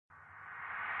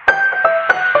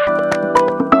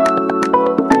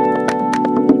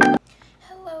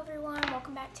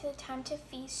Time to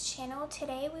Feast channel.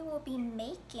 Today we will be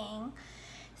making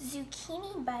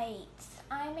zucchini bites.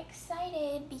 I'm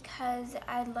excited because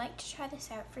I'd like to try this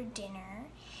out for dinner,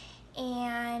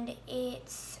 and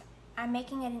I'm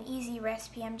making it an easy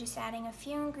recipe. I'm just adding a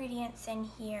few ingredients in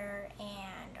here,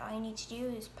 and all you need to do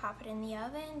is pop it in the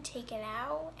oven, take it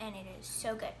out, and it is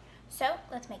so good. So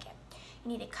let's make it.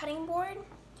 You need a cutting board.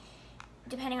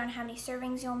 Depending on how many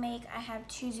servings you'll make, I have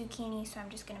 2 zucchini, so I'm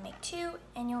just gonna make 2,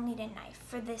 and you'll need a knife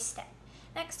for this step.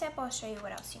 Next step, I'll show you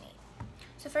what else you need.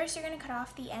 So first, you're gonna cut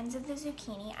off the ends of the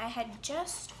zucchini. I had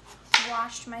just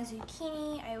washed my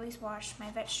zucchini. I always wash my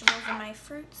vegetables and my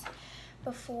fruits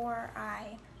before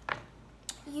I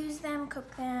use them,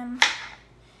 cook them,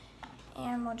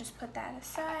 and we'll just put that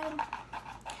aside.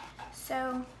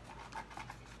 So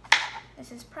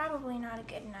this is probably not a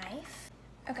good knife.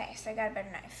 Okay, so I got a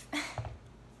better knife.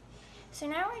 So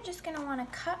now we're just gonna wanna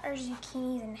cut our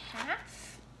zucchinis in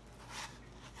half.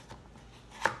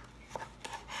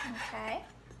 Okay.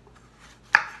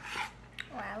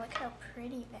 Wow, look how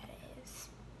pretty that is.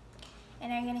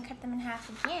 And I'm gonna cut them in half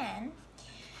again.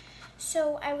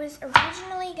 So I was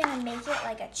originally gonna make it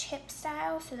like a chip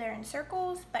style, so they're in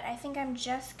circles, but I think I'm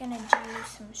just gonna do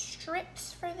some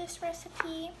strips for this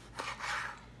recipe.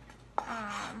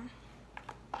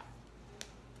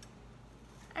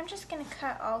 I'm just gonna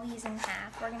cut all these in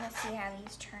half. We're gonna see how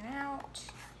these turn out.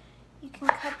 You can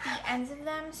cut the ends of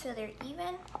them so they're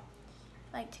even.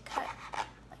 I like to cut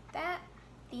like that.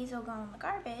 These will go in the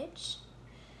garbage.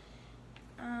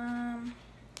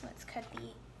 Let's cut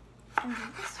the ends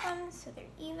of this one so they're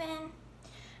even.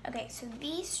 Okay, so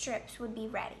these strips would be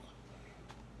ready.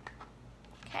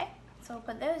 Okay, so we'll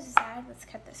put those aside. Let's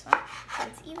cut this one so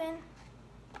it's even.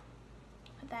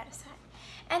 Put that aside.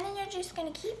 And then you're just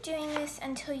gonna keep doing this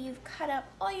until you've cut up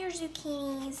all your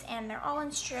zucchinis and they're all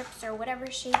in strips or whatever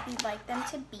shape you'd like them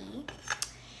to be.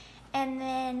 And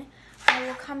then I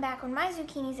will come back when my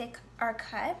zucchinis are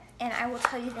cut, and I will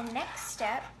tell you the next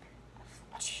step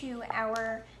to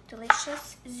our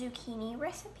delicious zucchini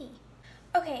recipe.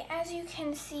 Okay, as you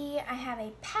can see, I have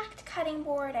a packed cutting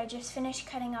board. I just finished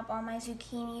cutting up all my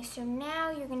zucchini. So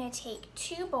now you're gonna take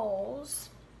 2 bowls,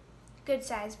 good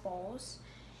sized bowls,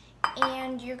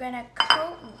 and you're gonna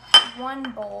coat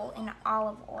 1 bowl in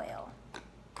olive oil.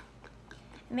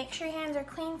 Make sure your hands are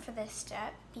clean for this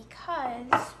step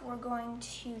because we're going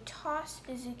to toss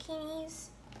the zucchini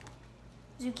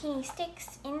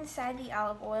sticks inside the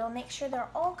olive oil. Make sure they're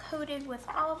all coated with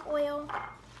olive oil.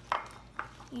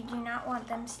 You do not want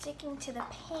them sticking to the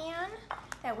pan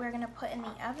that we're gonna put in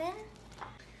the oven.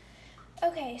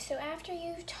 Okay, so after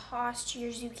you've tossed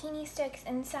your zucchini sticks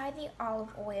inside the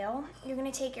olive oil, you're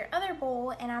gonna take your other bowl,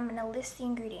 and I'm gonna list the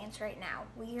ingredients right now.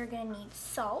 We are gonna need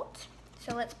salt,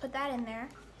 so let's put that in there.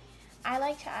 I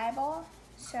like to eyeball,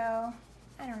 so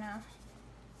I don't know,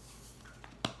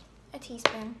 a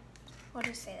teaspoon, we'll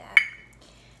just say that.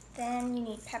 Then you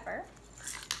need pepper.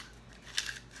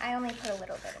 I only put a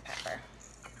little bit of pepper.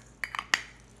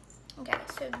 Okay,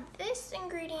 so this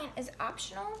ingredient is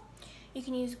optional. You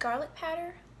can use garlic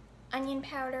powder, onion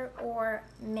powder, or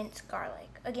minced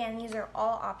garlic. Again, these are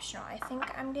all optional. I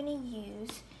think I'm gonna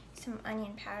use some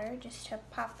onion powder just to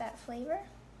pop that flavor.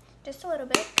 Just a little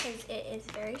bit because it is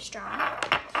very strong.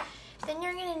 Then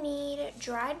you're gonna need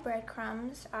dried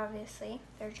breadcrumbs, obviously,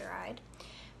 they're dried.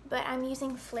 But I'm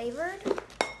using flavored.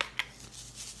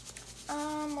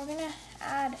 We're gonna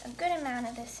add a good amount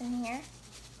of this in here,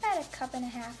 about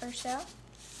 1.5 cups or so,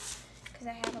 because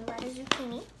I have a lot of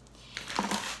zucchini.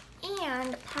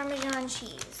 And Parmesan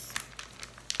cheese,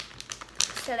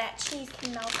 so that cheese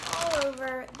can melt all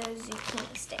over those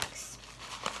zucchini sticks.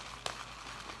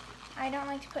 I don't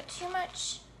like to put too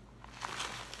much.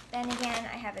 Then again,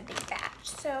 I have a big batch,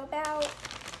 so about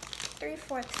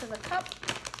 3/4 of a cup.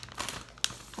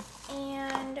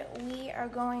 And we are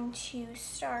going to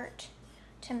start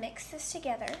to mix this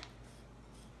together.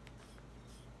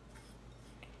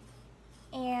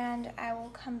 And I will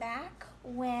come back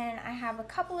when I have a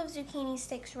couple of zucchini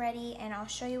sticks ready, and I'll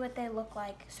show you what they look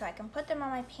like so I can put them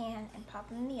on my pan and pop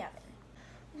them in the oven.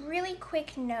 Really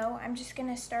quick note, I'm just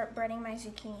gonna start breading my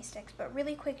zucchini sticks, but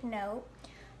really quick note,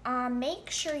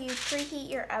 make sure you preheat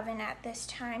your oven at this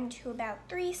time to about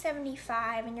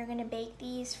 375, and you're gonna bake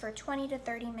these for 20 to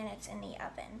 30 minutes in the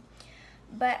oven.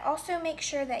 But also make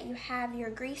sure that you have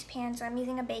your grease pan. So I'm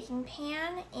using a baking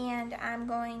pan, and I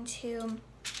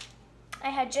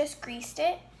had just greased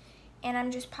it, and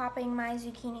I'm just popping my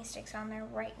zucchini sticks on there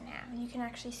right now. You can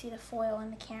actually see the foil in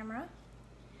the camera.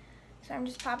 So I'm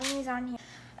just popping these on here.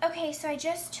 Okay, so I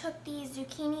just took these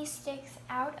zucchini sticks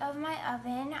out of my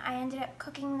oven. I ended up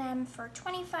cooking them for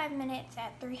 25 minutes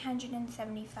at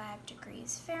 375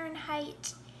 degrees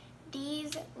Fahrenheit.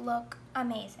 These look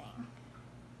amazing.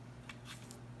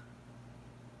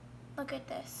 Look at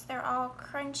this. They're all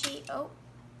crunchy. Oh,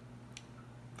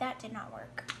 that did not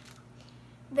work.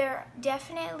 They're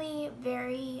definitely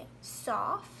very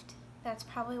soft. That's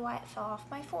probably why it fell off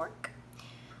my fork.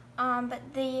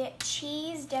 But the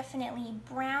cheese definitely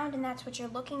browned, and that's what you're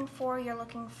looking for. You're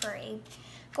looking for a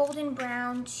golden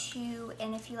brown to,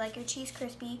 and if you like your cheese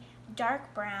crispy,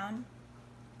 dark brown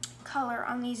color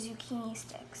on these zucchini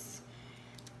sticks.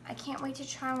 I can't wait to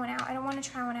try one out. I don't want to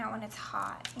try one out when it's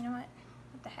hot. You know what?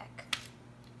 What the heck?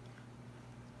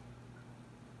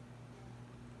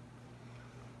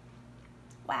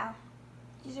 Wow,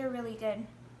 these are really good.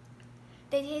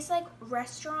 They taste like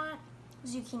restaurant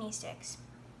zucchini sticks.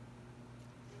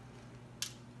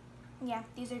 Yeah,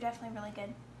 these are definitely really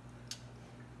good.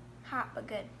 Hot, but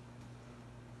good.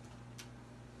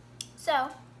 So,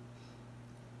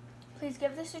 please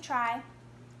give this a try.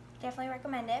 Definitely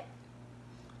recommend it.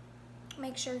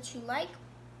 Make sure to like,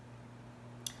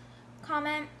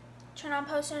 comment, turn on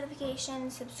post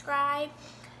notifications, subscribe.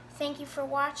 Thank you for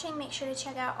watching. Make sure to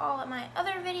check out all of my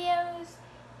other videos,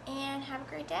 and have a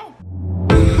great day.